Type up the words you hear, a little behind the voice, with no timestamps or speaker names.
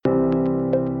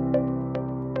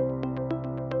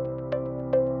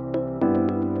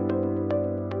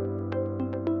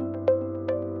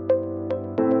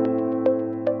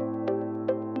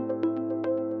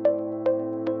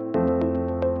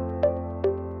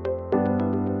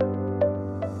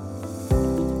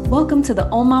Welcome to the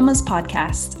All Mamas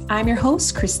podcast. I'm your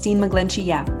host, Christine McGlinchey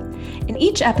Yap. In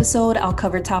each episode, I'll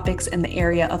cover topics in the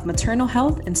area of maternal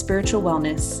health and spiritual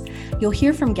wellness. You'll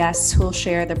hear from guests who will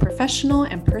share their professional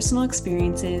and personal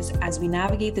experiences as we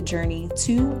navigate the journey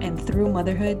to and through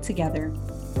motherhood together.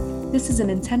 This is an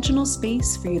intentional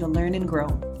space for you to learn and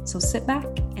grow, so sit back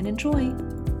and enjoy.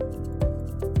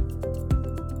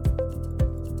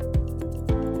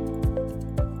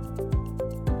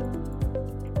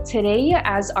 Today,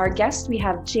 as our guest, we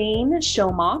have Jane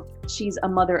Shomof. She's a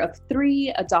mother of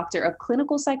three, a doctor of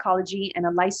clinical psychology, and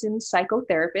a licensed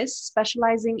psychotherapist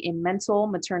specializing in mental,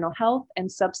 maternal health, and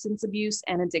substance abuse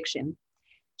and addiction.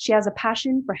 She has a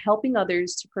passion for helping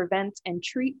others to prevent and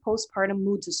treat postpartum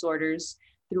mood disorders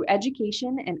through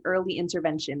education and early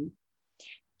intervention.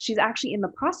 She's actually in the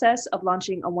process of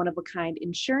launching a one-of-a-kind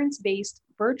insurance-based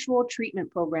virtual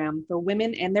treatment program for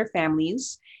women and their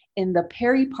families in the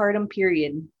peripartum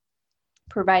period,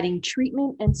 providing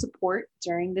treatment and support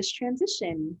during this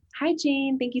transition. Hi,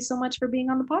 Jane. Thank you so much for being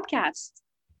on the podcast.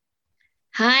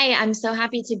 Hi, I'm so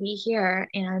happy to be here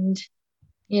and,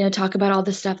 talk about all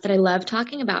the stuff that I love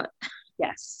talking about.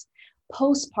 Yes.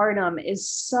 Postpartum is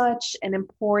such an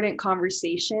important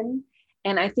conversation.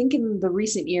 And I think in the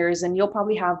recent years, and you'll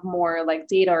probably have more like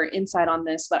data or insight on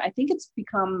this, but I think it's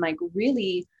become like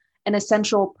really an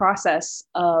essential process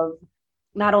of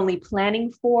not only planning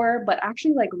for, but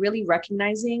actually like really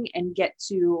recognizing and get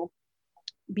to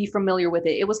be familiar with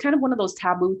it. It was kind of one of those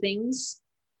taboo things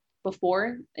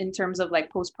before in terms of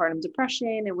like postpartum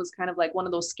depression. It was kind of like one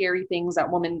of those scary things that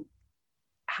women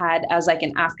had as like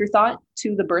an afterthought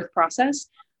to the birth process.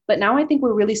 But now I think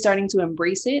we're really starting to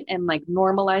embrace it and like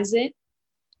normalize it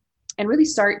and really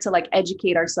start to like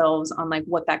educate ourselves on like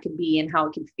what that could be and how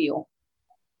it can feel.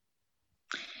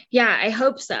 Yeah, I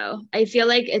hope so. I feel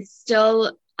like it's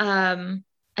still an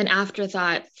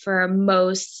afterthought for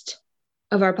most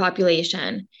of our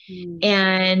population.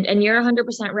 And you're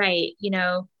 100% right.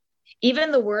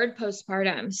 Even the word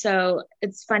postpartum. So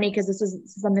it's funny because this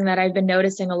is something that I've been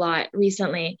noticing a lot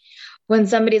recently when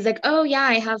somebody's like, oh yeah,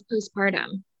 I have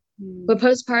postpartum. But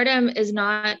postpartum is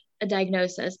not a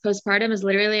diagnosis. Postpartum is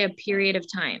literally a period of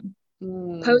time.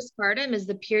 Postpartum is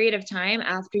the period of time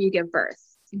after you give birth.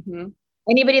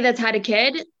 Anybody that's had a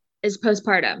kid is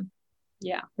postpartum.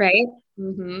 Yeah. Right.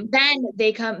 Then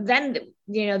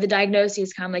the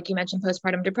diagnoses come, like you mentioned,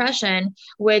 postpartum depression,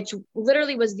 which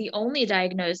literally was the only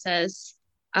diagnosis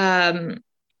as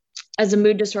a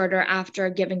mood disorder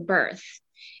after giving birth.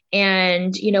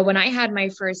 And, when I had my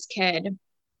first kid,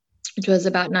 which was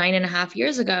about 9.5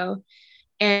 years ago,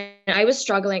 and I was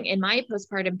struggling in my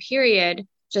postpartum period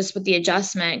just with the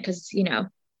adjustment, because,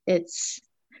 it's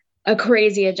a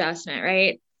crazy adjustment,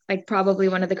 right? Like probably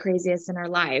one of the craziest in our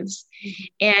lives.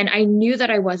 And I knew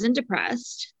that I wasn't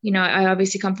depressed. I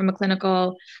obviously come from a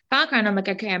clinical background. I'm like,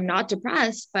 okay, I'm not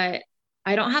depressed, but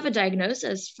I don't have a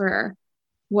diagnosis for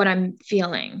what I'm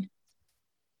feeling.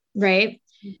 Right.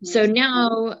 So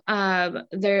now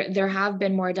there have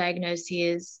been more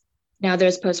diagnoses. Now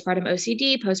there's postpartum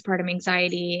OCD, postpartum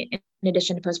anxiety, in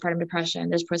addition to postpartum depression.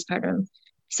 There's postpartum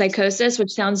psychosis,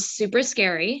 which sounds super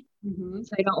scary. So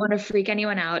I don't want to freak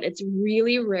anyone out. It's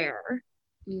really rare.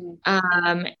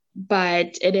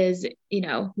 But it is,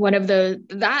 one of those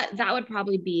that would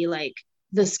probably be like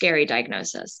the scary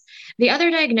diagnosis. The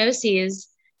other diagnoses,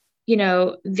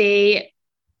 they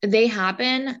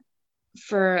happen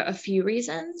for a few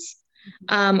reasons.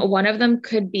 One of them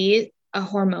could be a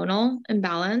hormonal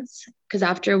imbalance, because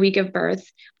after we give birth,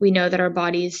 we know that our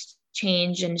bodies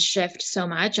change and shift so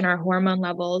much, and our hormone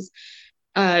levels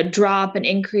drop and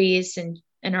increase and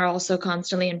are also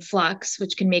constantly in flux,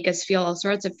 which can make us feel all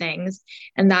sorts of things.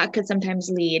 And that could sometimes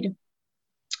lead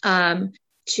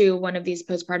to one of these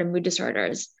postpartum mood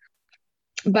disorders.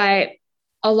 But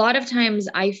a lot of times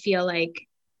I feel like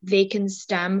they can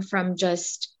stem from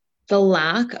just the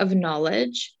lack of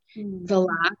knowledge, the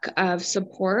lack of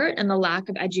support, and the lack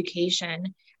of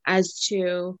education as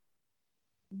to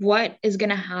what is going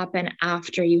to happen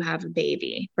after you have a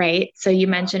baby, right? So you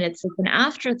mentioned it's like an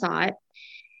afterthought.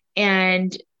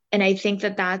 And I think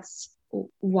that that's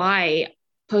why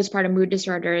postpartum mood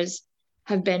disorders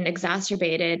have been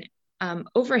exacerbated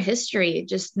over history,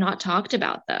 just not talked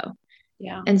about though.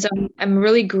 Yeah. And so I'm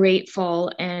really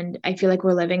grateful. And I feel like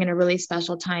we're living in a really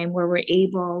special time where we're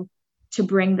able to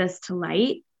bring this to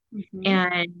light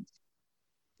and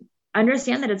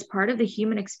understand that it's part of the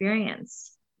human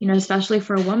experience, especially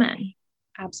for a woman.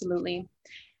 Absolutely.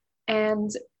 And,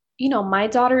 my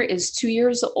daughter is 2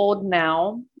 years old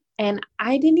now, and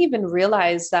I didn't even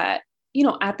realize that,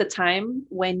 at the time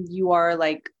when you are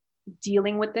like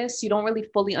dealing with this, you don't really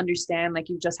fully understand, like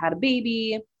you've just had a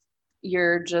baby,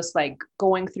 you're just like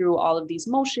going through all of these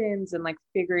motions and like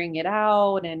figuring it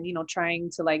out and, trying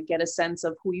to like get a sense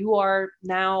of who you are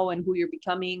now and who you're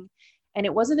becoming. And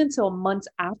it wasn't until months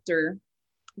after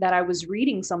that I was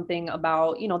reading something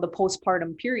about, the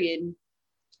postpartum period,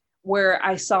 where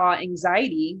I saw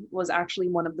anxiety was actually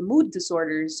one of the mood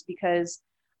disorders, because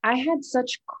I had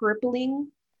such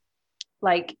crippling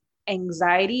like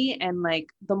anxiety and like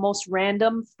the most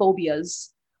random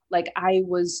phobias. Like I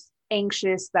was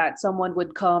anxious that someone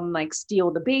would come like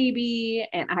steal the baby,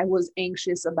 and I was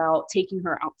anxious about taking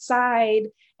her outside.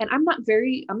 And I'm not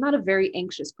a very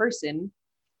anxious person,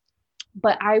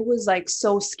 but I was like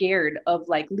so scared of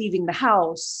like leaving the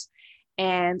house.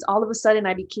 And all of a sudden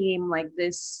I became like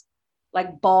this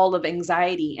like ball of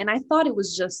anxiety. And I thought it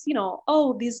was just,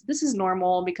 oh, this is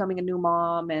normal becoming a new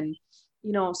mom. And,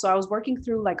 so I was working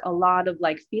through like a lot of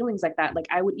like feelings like that. Like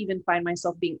I would even find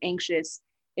myself being anxious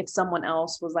if someone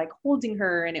else was like holding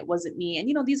her and it wasn't me.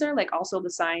 And, these are like also the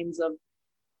signs of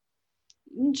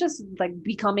just like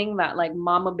becoming that like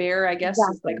mama bear, I guess,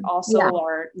 is like Exactly. Yeah. also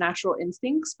our natural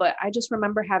instincts. But I just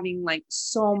remember having like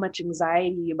so much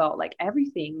anxiety about like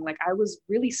everything. Like I was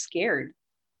really scared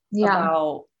Yeah.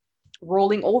 about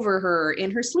rolling over her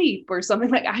in her sleep or something.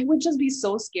 Like I would just be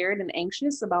so scared and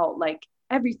anxious about like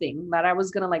everything, that I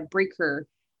was gonna like break her,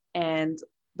 and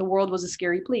the world was a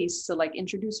scary place to like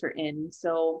introduce her in.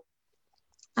 So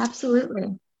Absolutely.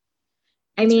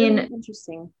 I it's really mean,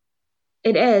 interesting.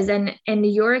 it is, and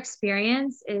your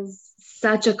experience is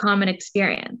such a common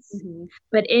experience. Mm-hmm.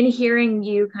 But in hearing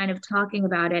you kind of talking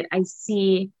about it, I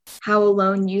see how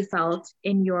alone you felt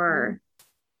in Mm-hmm.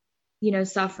 your,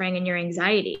 suffering and your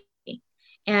anxiety.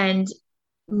 And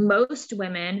most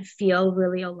women feel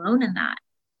really alone in that.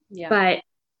 Yeah. But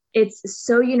it's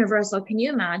so universal. Can you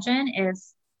imagine if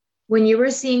when you were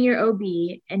seeing your OB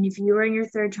and if you were in your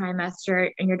third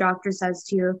trimester and your doctor says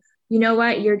to you, you know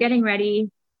what, you're getting ready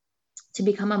to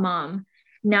become a mom.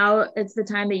 Now it's the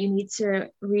time that you need to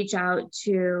reach out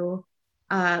to,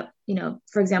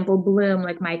 for example, Bloom,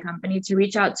 like my company, to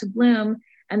reach out to Bloom,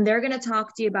 and they're going to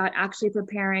talk to you about actually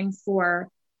preparing for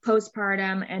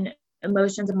postpartum and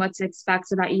emotions and what to expect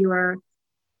so that you are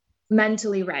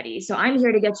mentally ready. So I'm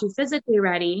here to get you physically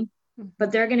ready, Mm-hmm.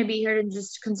 but they're going to be here to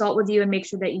just consult with you and make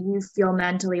sure that you feel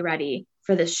mentally ready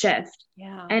for this shift.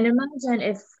 Yeah. And imagine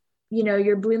if,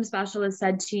 your Bloom specialist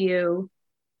said to you,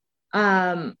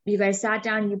 you guys sat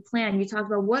down, you planned, you talked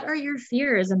about what are your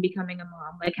fears in becoming a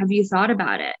mom? Like, have you thought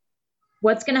about it?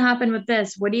 What's going to happen with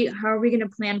this? How are we going to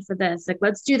plan for this? Like,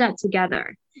 let's do that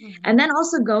together. Mm-hmm. And then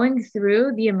also going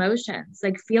through the emotions,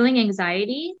 like feeling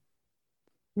anxiety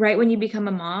right when you become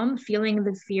a mom, feeling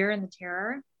the fear and the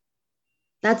terror.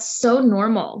 That's so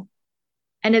normal.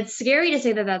 And it's scary to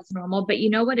say that that's normal, but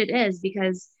you know what it is,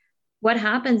 because what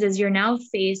happens is you're now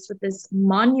faced with this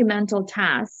monumental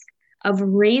task of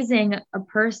raising a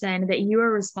person that you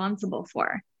are responsible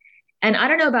for. And I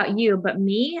don't know about you, but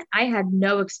me, I had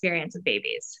no experience with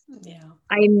babies. Yeah.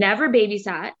 I never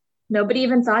babysat. Nobody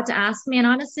even thought to ask me. And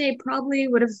honestly, I probably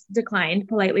would have declined,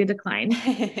 politely declined.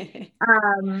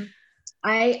 Um,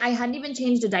 I hadn't even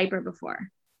changed a diaper before.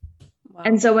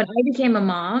 And Wow. so when I became a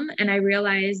mom and I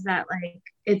realized that like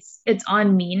it's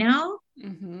on me now,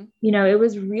 Mm-hmm. it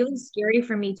was really scary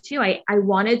for me too. I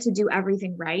wanted to do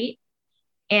everything right.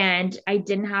 And I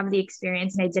didn't have the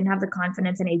experience and I didn't have the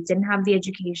confidence and I didn't have the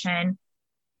education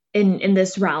in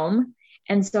this realm.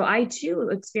 And so I too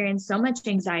experienced so much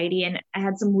anxiety and I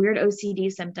had some weird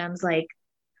OCD symptoms. Like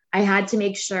I had to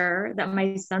make sure that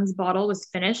my son's bottle was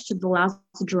finished to the last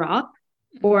drop,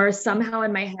 or somehow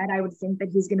in my head, I would think that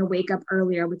he's going to wake up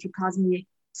earlier, which would cause me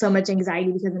so much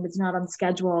anxiety because it's not on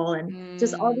schedule and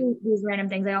just all Mm-hmm. these random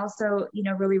things. I also,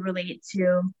 really relate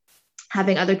to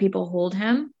having other people hold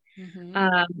him.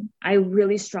 Mm-hmm. I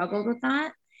really struggled with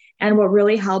that. And what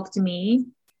really helped me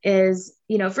is,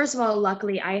 first of all,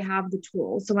 luckily I have the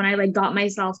tools. So when I like got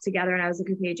myself together and I was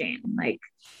like, okay, Jane, like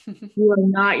you are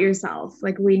not yourself.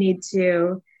 Like you need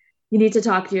to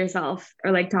talk to yourself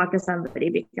or like talk to somebody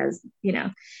because,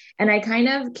 and I kind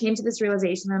of came to this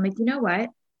realization. I'm like, you know what?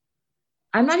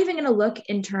 I'm not even going to look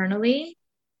internally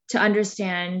to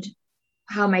understand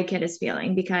how my kid is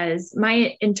feeling because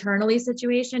my internally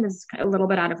situation is a little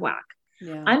bit out of whack.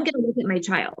 Yeah. I'm going to look at my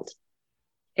child.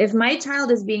 If my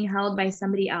child is being held by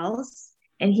somebody else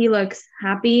and he looks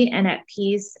happy and at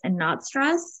peace and not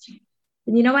stressed,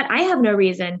 then you know what? I have no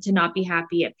reason to not be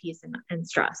happy, at peace, and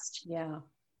stressed. Yeah.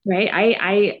 Right?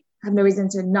 I have no reason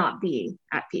to not be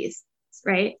at peace.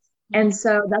 Right? And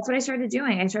so that's what I started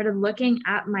doing. I started looking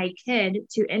at my kid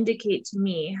to indicate to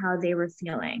me how they were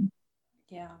feeling.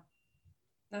 Yeah.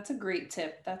 That's a great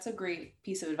tip. That's a great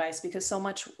piece of advice because so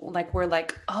much like we're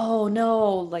like, oh no,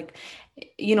 like,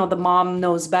 the mom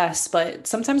knows best. But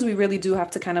sometimes we really do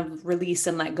have to kind of release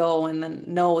and let go and then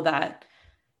know that,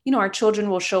 our children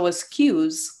will show us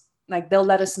cues. Like they'll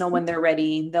let us know when they're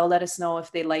ready. They'll let us know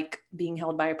if they like being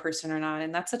held by a person or not.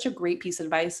 And that's such a great piece of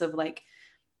advice of like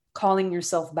calling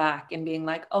yourself back and being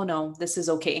like, oh no, this is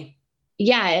okay.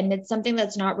 Yeah. And it's something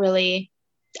that's not really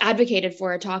advocated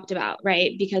for or talked about,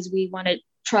 right? Because we want to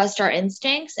trust our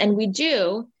instincts, and we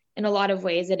do in a lot of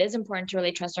ways. It is important to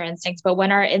really trust our instincts, but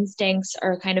when our instincts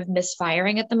are kind of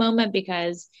misfiring at the moment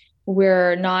because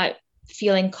we're not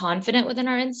feeling confident within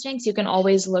our instincts, you can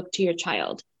always look to your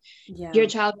child. Your Yeah,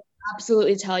 child will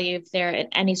absolutely tell you if they're in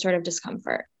any sort of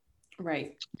discomfort.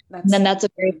 right. And That's then that's a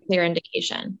very clear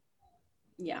indication.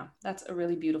 Yeah, that's a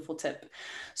really beautiful tip.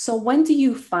 So when do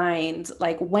you find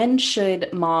like when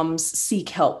should moms seek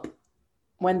help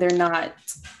when they're not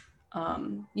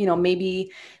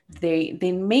maybe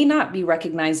they may not be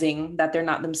recognizing that they're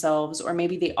not themselves, or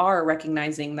maybe they are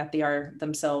recognizing that they are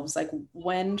themselves. Like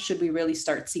when should we really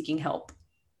start seeking help?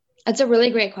 That's a really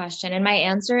great question. And my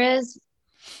answer is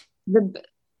the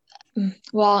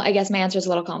well, I guess my answer is a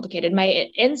little complicated. My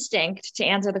instinct to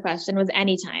answer the question was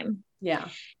anytime. Yeah.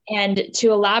 And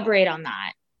to elaborate on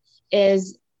that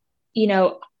is, you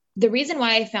know, the reason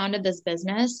why I founded this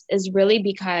business is really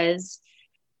because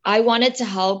I wanted to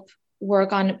help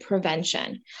work on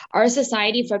prevention. Our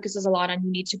society focuses a lot on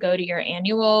you need to go to your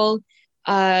annual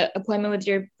appointment with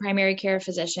your primary care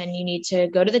physician. You need to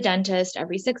go to the dentist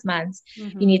every 6 months. You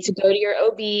Mm-hmm. need to go to your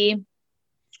OB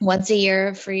once a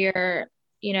year for your,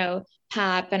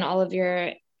 PAP and all of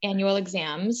your annual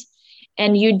exams.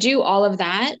 And you do all of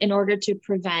that in order to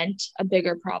prevent a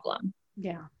bigger problem,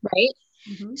 Yeah. right?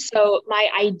 Mm-hmm. So, my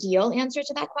ideal answer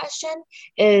to that question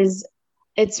is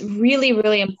it's really,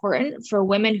 really important for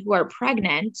women who are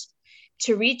pregnant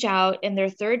to reach out in their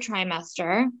third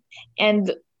trimester.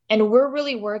 And we're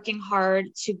really working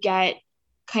hard to get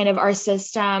kind of our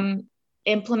system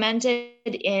implemented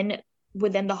in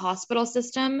within the hospital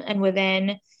system and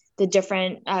within the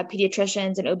different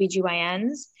pediatricians and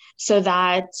OBGYNs so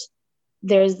that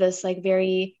there's this like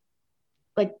very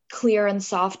like clear and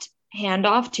soft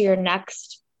handoff to your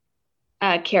next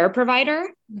care provider,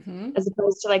 Mm-hmm. as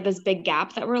opposed to like this big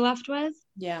gap that we're left with.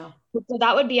 Yeah. So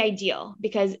that would be ideal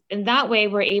because in that way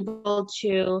we're able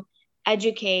to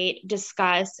educate,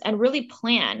 discuss, and really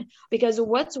plan. Because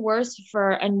what's worse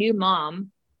for a new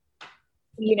mom,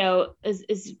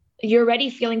 is you're already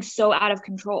feeling so out of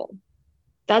control.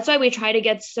 That's why we try to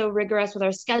get so rigorous with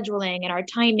our scheduling and our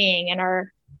timing and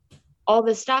our all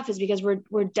this stuff, is because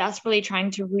we're desperately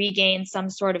trying to regain some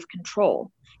sort of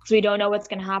control because we don't know what's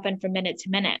going to happen from minute to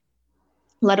minute,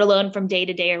 let alone from day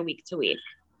to day or week to week,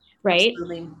 right?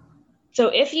 Absolutely. So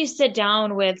if you sit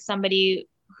down with somebody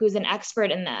who's an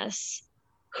expert in this,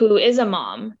 who is a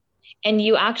mom, and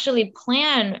you actually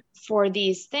plan for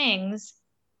these things,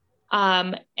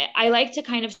 I like to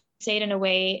kind of say it in a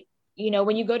way,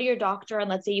 when you go to your doctor and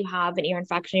let's say you have an ear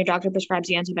infection, your doctor prescribes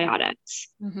you antibiotics.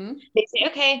 Mm-hmm. They say,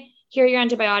 okay, here are your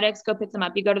antibiotics, go pick them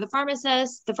up. You go to the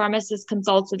pharmacist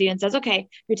consults with you and says, okay,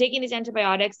 you're taking these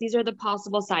antibiotics. These are the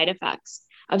possible side effects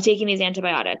of taking these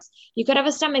antibiotics. You could have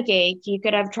a stomach ache, you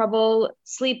could have trouble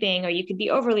sleeping, or you could be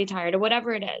overly tired, or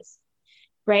whatever it is,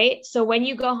 right? So when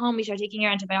you go home, you start taking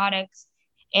your antibiotics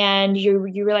and you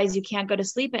realize you can't go to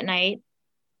sleep at night,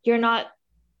 you're not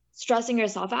stressing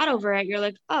yourself out over it. You're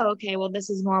like, oh, okay, well, this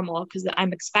is normal because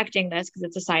I'm expecting this because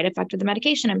it's a side effect of the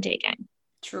medication I'm taking.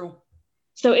 True.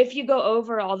 So if you go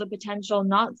over all the potential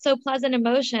not so pleasant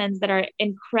emotions that are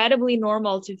incredibly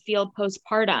normal to feel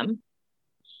postpartum,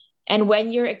 and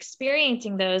when you're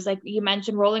experiencing those, like you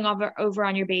mentioned, rolling over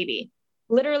on your baby,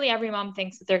 literally every mom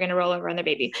thinks that they're going to roll over on their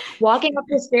baby, walking up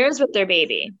the stairs with their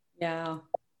baby. Yeah.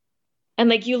 And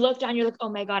like you look down, you're like, oh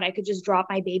my God, I could just drop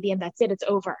my baby and that's it. It's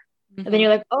over. And then Mm-hmm. you're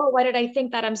like, oh, why did I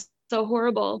think that? I'm so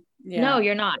horrible. Yeah. No,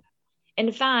 you're not.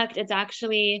 In fact, it's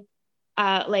actually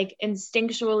like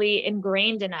instinctually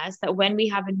ingrained in us that when we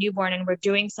have a newborn and we're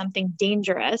doing something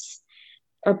dangerous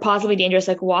or possibly dangerous,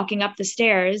 like walking up the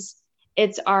stairs,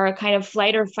 it's our kind of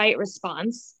flight or fight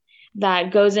response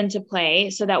that goes into play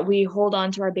so that we hold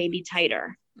on to our baby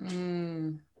tighter.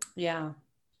 Yeah.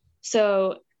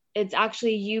 So it's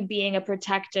actually you being a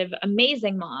protective,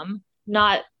 amazing mom,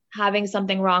 not having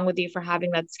something wrong with you for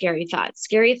having that scary thought.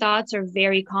 Scary thoughts are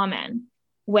very common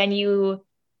when you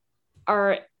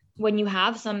are when you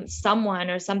have someone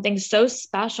or something so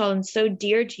special and so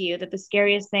dear to you that the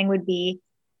scariest thing would be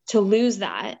to lose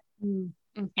that.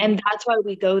 Mm-hmm. And that's why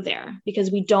we go there,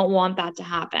 because we don't want that to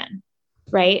happen,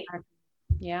 right?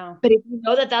 Yeah. But if you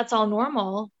know that that's all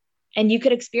normal, and you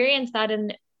could experience that,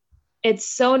 and it's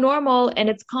so normal and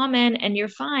it's common and you're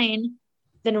fine,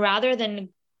 then rather than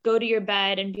go to your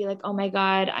bed and be like, oh my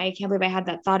God, I can't believe I had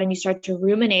that thought, and you start to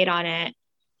ruminate on it,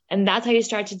 and that's how you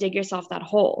start to dig yourself that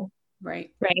hole.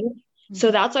 Right. Right. So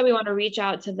Mm-hmm. that's why we want to reach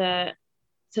out to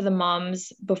the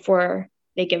moms before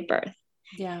they give birth.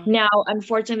 Yeah. Now,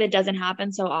 unfortunately, it doesn't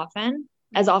happen so often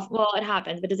as often. Well, it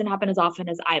happens, but it doesn't happen as often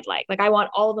as I'd like. Like I want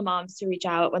all the moms to reach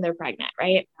out when they're pregnant,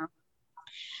 right?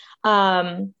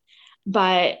 Um,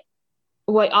 but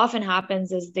what often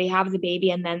happens is they have the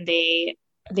baby and then they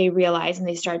realize and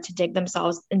they start to dig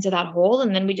themselves into that hole,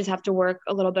 and then we just have to work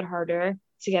a little bit harder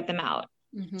to get them out.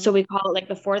 Mm-hmm. So we call it like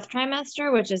the fourth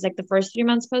trimester, which is like the first 3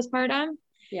 months postpartum.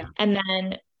 Yeah.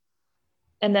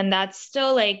 And then that's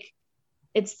still like,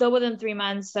 it's still within 3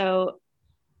 months, so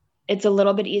it's a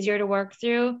little bit easier to work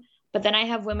through. But then I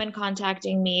have women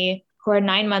contacting me who are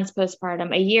 9 months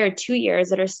postpartum, a year, 2 years,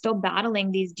 that are still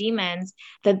battling these demons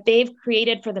that they've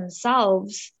created for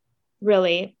themselves,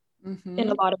 really, in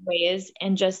a lot of ways,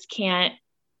 and just can't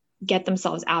get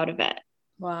themselves out of it.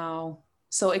 Wow.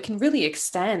 So it can really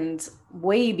extend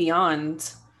way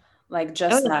beyond like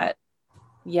just that.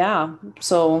 Yeah.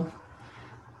 So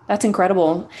that's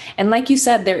incredible. And like you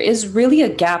said, there is really a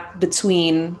gap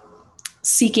between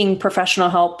seeking professional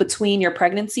help between your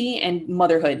pregnancy and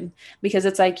motherhood, because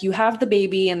it's like you have the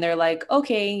baby and they're like,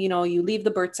 okay, you leave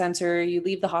the birth center, you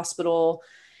leave the hospital,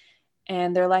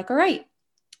 and they're like, all right,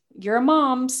 you're a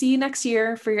mom, see you next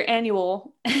year for your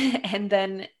annual. And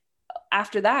then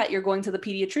after that, you're going to the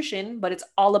pediatrician, but it's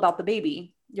all about the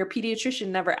baby. Your pediatrician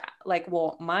never, like,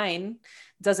 well, mine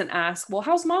doesn't ask, well,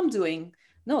 how's mom doing?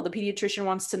 No, the pediatrician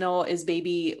wants to know, is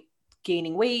baby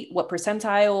gaining weight? What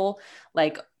percentile?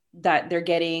 Like, that they're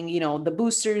getting, the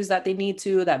boosters that they need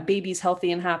to, that baby's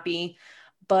healthy and happy.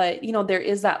 But, there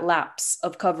is that lapse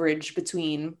of coverage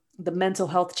between the mental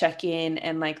health check-in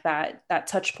and like that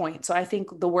touch point. So I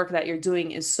think the work that you're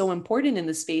doing is so important in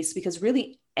this space, because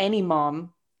really any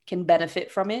mom can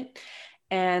benefit from it.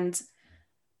 And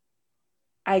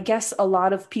I guess a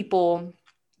lot of people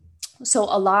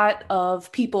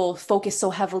focus so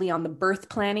heavily on the birth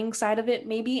planning side of it,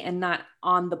 maybe, and not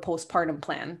on the postpartum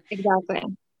plan. Exactly.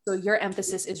 So your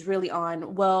emphasis is really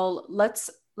on, well, let's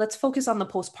focus on the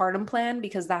postpartum plan,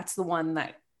 because that's the one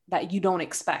that you don't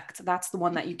expect. That's the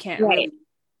one that you can't really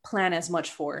plan as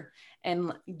much for.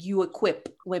 And you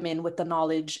equip women with the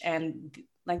knowledge and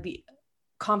like the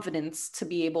confidence to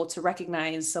be able to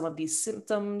recognize some of these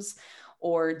symptoms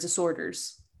or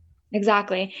disorders.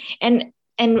 Exactly. And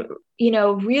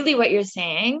really what you're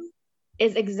saying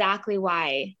is exactly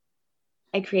why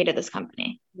I created this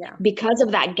company. Yeah. Because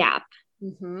of that gap.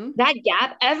 Mm-hmm. That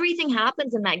gap, everything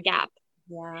happens in that gap.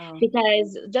 Yeah.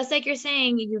 Because just like you're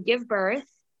saying, you give birth,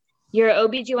 your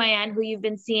OBGYN, who you've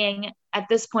been seeing at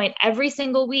this point every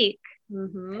single week,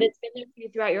 Mm-hmm. it's been there for you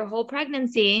throughout your whole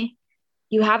pregnancy.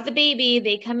 You have the baby,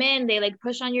 they come in, they like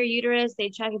push on your uterus, they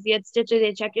check if you had stitches,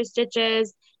 they check your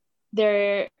stitches.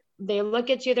 They look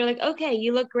at you, they're like, okay,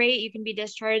 you look great, you can be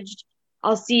discharged.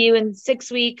 I'll see you in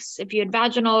 6 weeks if you had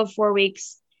vaginal, 4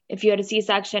 weeks if you had a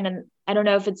C-section. And I don't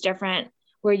know if it's different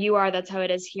where you are. That's how it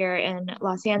is here in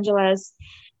Los Angeles.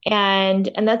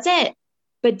 And that's it.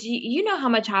 But do you know how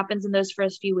much happens in those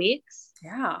first few weeks?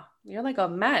 Yeah. You're like a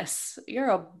mess. You're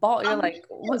a ball. You're like,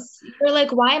 what? You're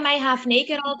like, why am I half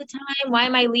naked all the time? Why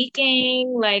am I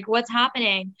leaking? Like, what's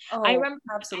happening? Oh, I remember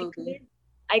absolutely.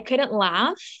 I couldn't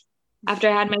laugh after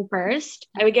I had my first.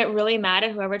 I would get really mad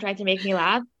at whoever tried to make me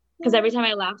laugh, because every time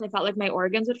I laughed, I felt like my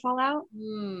organs would fall out.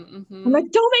 Mm-hmm. I'm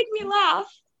like, don't make me laugh.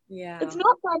 Yeah. It's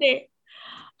not funny.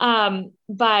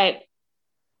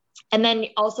 And then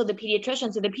also the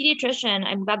pediatrician. So the pediatrician,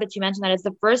 I'm glad that you mentioned that, is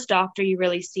the first doctor you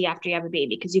really see after you have a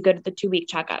baby, because you go to the 2-week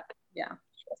checkup. Yeah.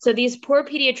 So these poor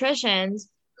pediatricians,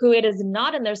 who it is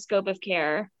not in their scope of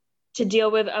care to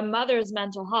deal with a mother's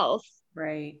mental health,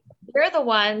 right, they're the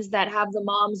ones that have the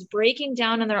moms breaking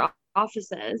down in their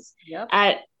offices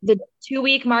at the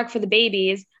 2-week mark for the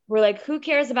babies. We're like, who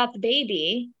cares about the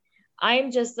baby?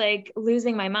 I'm just like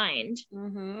losing my mind.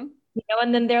 Mm-hmm.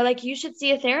 And then they're like, you should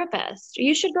see a therapist, or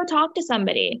you should go talk to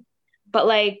somebody. But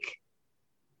like,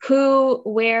 who,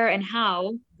 where, and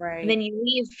how? Right. And then you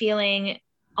leave feeling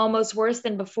almost worse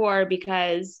than before,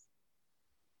 because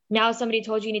now somebody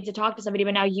told you you need to talk to somebody,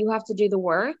 but now you have to do the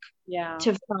work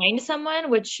to find someone,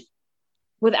 which,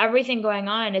 with everything going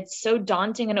on, it's so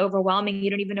daunting and overwhelming. You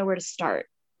don't even know where to start.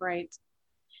 Right.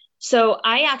 So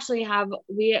I actually have,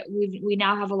 we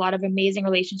now have a lot of amazing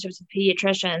relationships with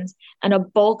pediatricians, and a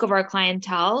bulk of our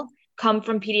clientele come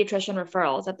from pediatrician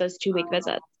referrals at those 2-week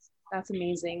visits. That's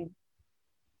amazing.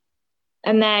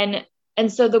 And then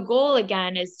And so the goal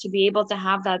again is to be able to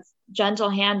have that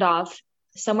gentle handoff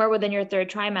somewhere within your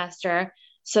third trimester,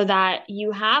 so that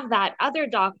you have that other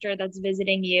doctor that's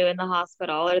visiting you in the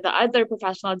hospital, or the other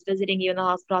professional that's visiting you in the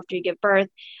hospital after you give birth,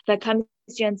 that comes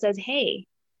to you and says, hey,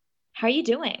 how are you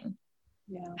doing?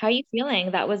 Yeah. How are you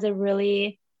feeling? That was a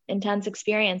really intense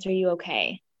experience. Are you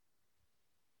okay?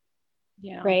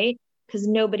 Yeah. Right? Because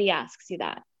nobody asks you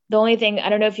that. The only thing, I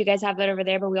don't know if you guys have that over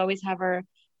there, but we always have our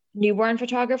newborn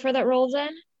photographer that rolls in.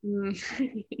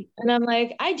 Mm. And I'm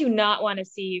like, I do not want to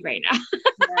see you right now.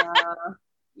 Yeah.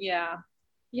 Yeah.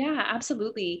 Yeah,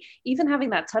 absolutely. Even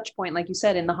having that touch point, like you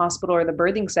said, in the hospital or the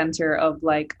birthing center of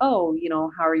like, oh,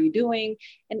 how are you doing?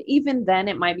 And even then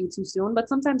it might be too soon, but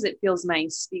sometimes it feels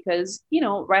nice because,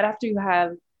 right after you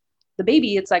have the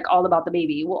baby, it's like all about the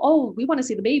baby. Well, oh, we want to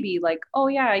see the baby. Like, oh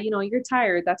yeah, you're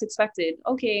tired. That's expected.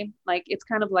 Okay. Like, it's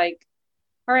kind of like,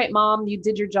 all right, mom, you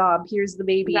did your job. Here's the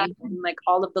baby. Exactly. And like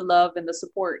all of the love and the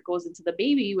support goes into the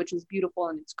baby, which is beautiful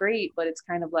and it's great, but it's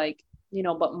kind of like,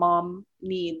 but mom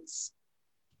needs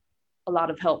a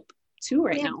lot of help too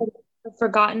right Yeah, now. the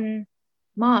forgotten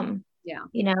mom, Yeah.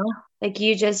 like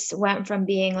you just went from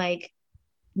being like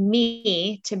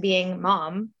me to being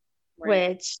mom,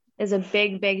 Right. which is a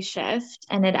big, big shift.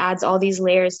 And it adds all these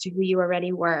layers to who you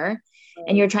already were. And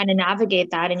Right. you're trying to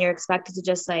navigate that, and you're expected to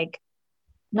just like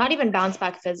not even bounce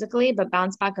back physically, but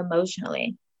bounce back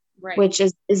emotionally, Right. which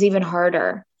is even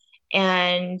harder.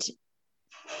 And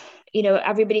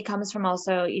everybody comes from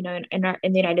also, in the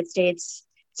United States,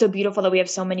 so beautiful that we have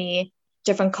so many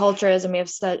different cultures and we have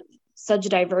such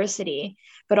diversity,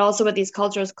 but also with these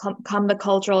cultures come the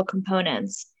cultural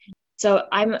components. So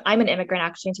I'm an immigrant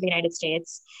actually into the United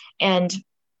States, and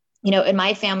in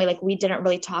my family, like we didn't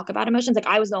really talk about emotions. Like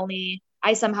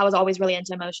I somehow was always really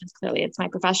into emotions. Clearly, it's my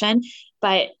profession,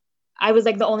 but I was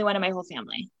like the only one in my whole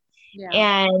family.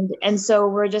 Yeah. And so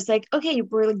we're just like, okay,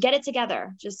 we're get it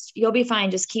together. Just you'll be fine.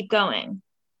 Just keep going,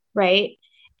 right?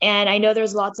 And I know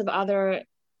there's lots of other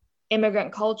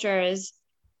immigrant cultures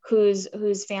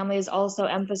whose families also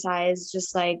emphasize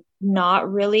just like not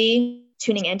really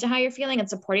tuning into how you're feeling and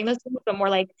supporting those things, but more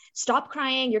like stop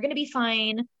crying, you're gonna be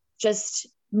fine, just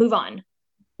move on,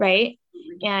 right?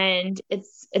 And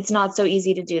it's not so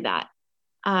easy to do that.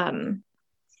 Um,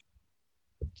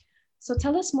 So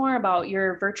tell us more about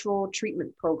your virtual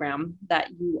treatment program that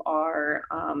you are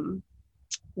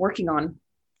working on.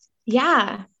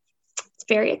 yeah, it's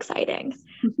very exciting.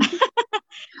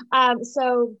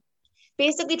 So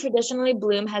basically, traditionally,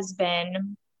 Bloom has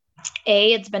been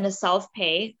it's been a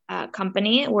self-pay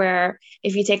company where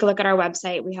if you take a look at our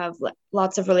website, we have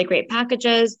lots of really great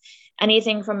packages,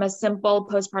 anything from a simple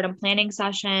postpartum planning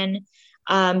session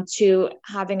to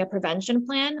having a prevention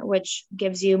plan, which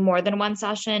gives you more than one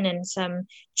session and some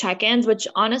check-ins, which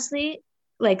honestly,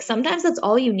 like sometimes that's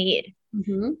all you need.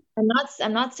 Mm-hmm.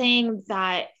 I'm not saying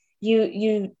that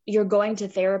you're going to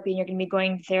therapy and you're going to be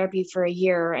going to therapy for a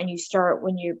year and you start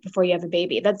before you have a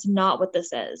baby. That's not what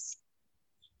this is.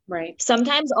 Right.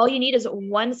 Sometimes all you need is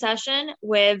one session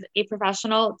with a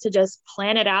professional to just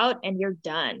plan it out and you're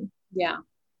done. Yeah.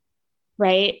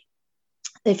 Right.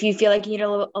 If you feel like you need a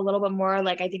little bit more,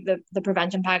 like I think the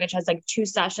prevention package has like 2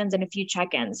 sessions and a few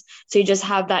check-ins. So you just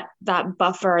have that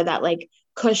buffer, that like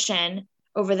cushion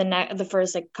over the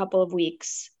first like couple of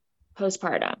weeks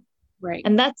postpartum. Right.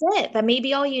 And that's it. That may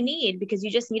be all you need because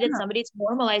you just needed Yeah. somebody to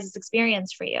normalize this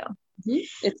experience for you. Mm-hmm.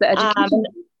 It's the education.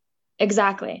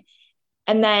 Exactly.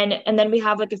 And then we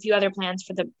have like a few other plans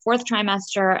for the fourth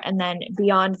trimester and then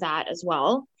beyond that as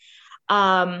well.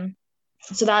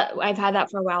 So that I've had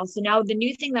that for a while. So now the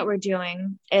new thing that we're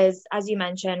doing is, as you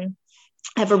mentioned,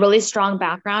 I have a really strong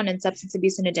background in substance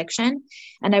abuse and addiction,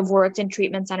 and I've worked in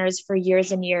treatment centers for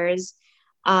years and years,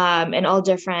 in all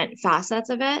different facets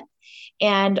of it.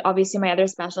 And obviously, my other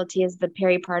specialty is the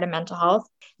peripartum mental health,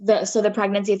 the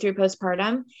pregnancy through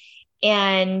postpartum,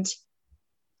 and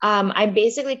I'm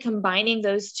basically combining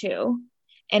those two,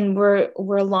 and we're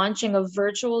launching a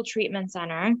virtual treatment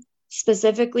center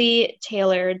specifically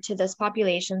tailored to this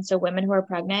population, so women who are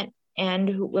pregnant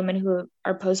and women who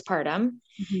are postpartum,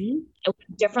 Mm-hmm.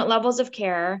 different levels of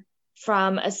care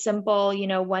from a simple,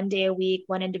 one day a week,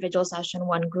 one individual session,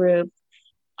 one group,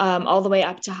 all the way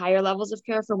up to higher levels of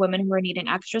care for women who are needing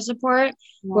extra support,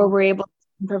 where Wow. we're able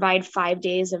to provide 5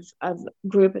 days of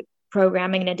group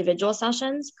programming and individual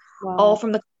sessions, all Wow.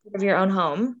 from the comfort of your own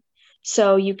home.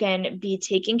 So you can be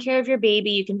taking care of your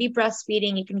baby, you can be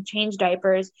breastfeeding, you can change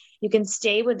diapers, you can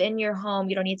stay within your home.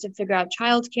 You don't need to figure out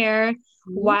childcare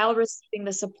Mm-hmm. while receiving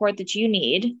the support that you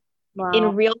need Wow.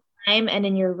 in real time and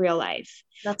in your real life.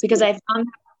 That's Because beautiful. I found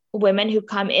women who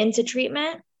come into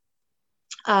treatment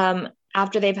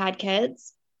after they've had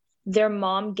kids, their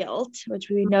mom guilt, which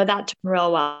we know that term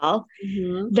real well,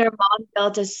 Mm-hmm. their mom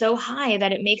guilt is so high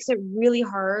that it makes it really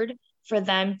hard for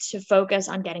them to focus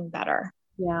on getting better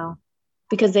Yeah.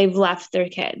 because they've left their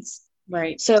kids.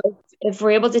 Right. So if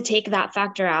we're able to take that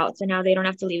factor out, so now they don't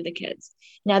have to leave the kids.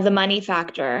 Now the money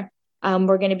factor,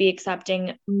 we're going to be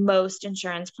accepting most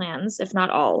insurance plans, if not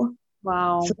all.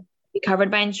 Wow. So be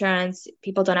covered by insurance.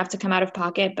 People don't have to come out of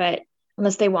pocket, but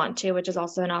unless they want to, which is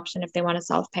also an option if they want to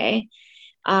self-pay.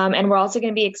 And we're also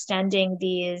going to be extending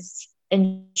these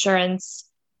insurance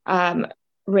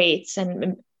rates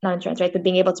and not insurance, right? But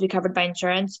being able to be covered by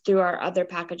insurance through our other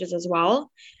packages as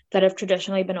well that have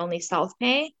traditionally been only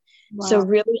self-pay. So Wow.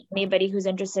 really anybody who's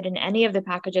interested in any of the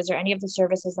packages or any of the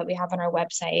services that we have on our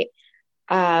website,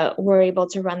 we're able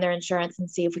to run their insurance and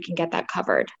see if we can get that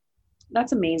covered.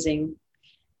 That's amazing.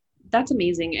 That's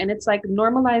amazing. And it's like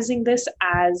normalizing this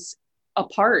as a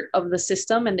part of the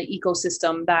system and the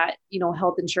ecosystem that,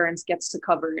 health insurance gets to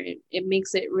cover. It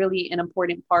makes it really an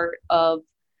important part of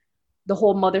the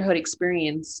whole motherhood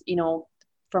experience,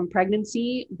 from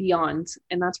pregnancy beyond.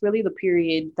 And that's really the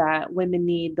period that women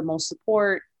need the most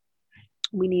support.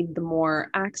 We need the more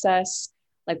access.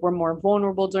 Like we're more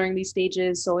vulnerable during these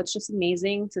stages. So it's just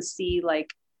amazing to see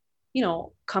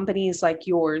companies like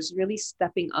yours really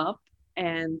stepping up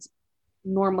and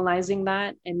normalizing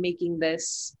that and making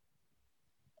this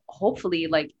hopefully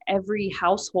like every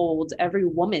household, every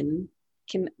woman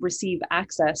can receive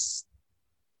access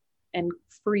and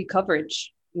free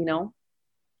coverage.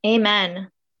 Amen.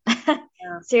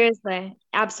 Yeah. Seriously,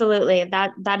 absolutely.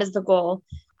 That is the goal.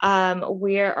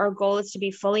 Our goal is to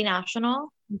be fully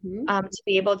national, Mm-hmm. to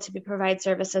be able to provide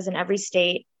services in every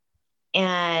state,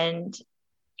 and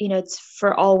it's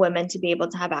for all women to be able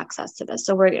to have access to this.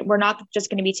 So we're not just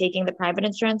going to be taking the private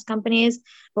insurance companies,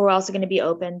 but we're also going to be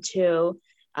open to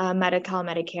Medi-Cal,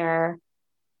 Medicare,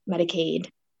 Medicaid,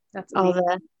 That's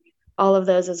amazing. all of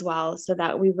those as well, so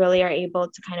that we really are able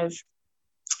to kind of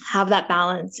have that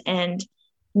balance and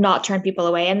not turn people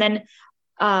away. And then,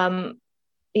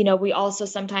 we also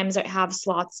sometimes have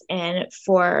slots in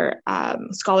for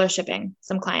scholarshiping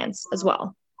some clients as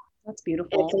well. That's beautiful.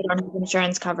 If they don't have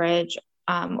insurance coverage,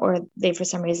 or they, for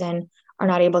some reason, are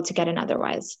not able to get in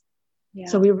otherwise. Yeah.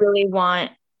 So we really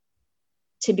want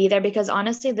to be there because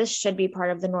honestly, this should be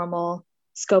part of the normal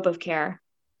scope of care.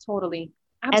 Totally.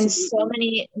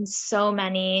 Absolutely. And so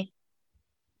many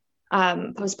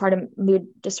postpartum mood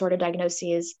disorder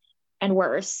diagnoses and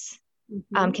worse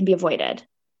Mm-hmm. can be avoided.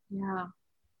 Yeah.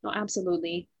 No,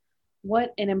 absolutely.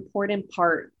 What an important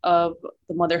part of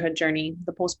the motherhood journey,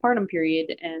 the postpartum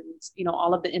period, and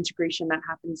all of the integration that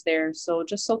happens there. So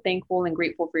just so thankful and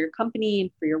grateful for your company and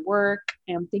for your work.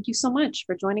 And thank you so much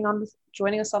for joining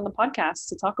us on the podcast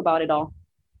to talk about it all.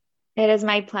 It is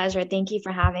my pleasure. Thank you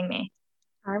for having me.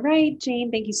 All right,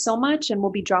 Jane, thank you so much. And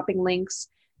we'll be dropping links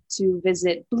to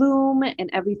visit Bloom and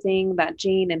everything that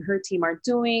Jane and her team are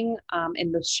doing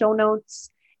in the show notes.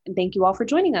 And thank you all for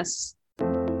joining us.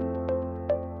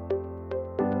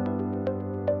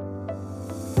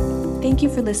 Thank you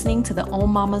for listening to the Oh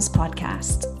Mamas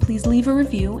podcast. Please leave a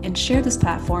review and share this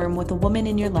platform with a woman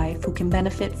in your life who can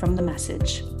benefit from the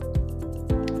message.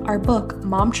 Our book,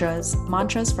 Momtras,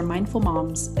 Mantras for Mindful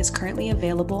Moms, is currently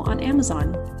available on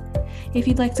Amazon. If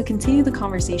you'd like to continue the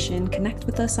conversation, connect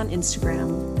with us on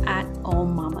Instagram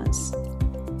 @OhMamas.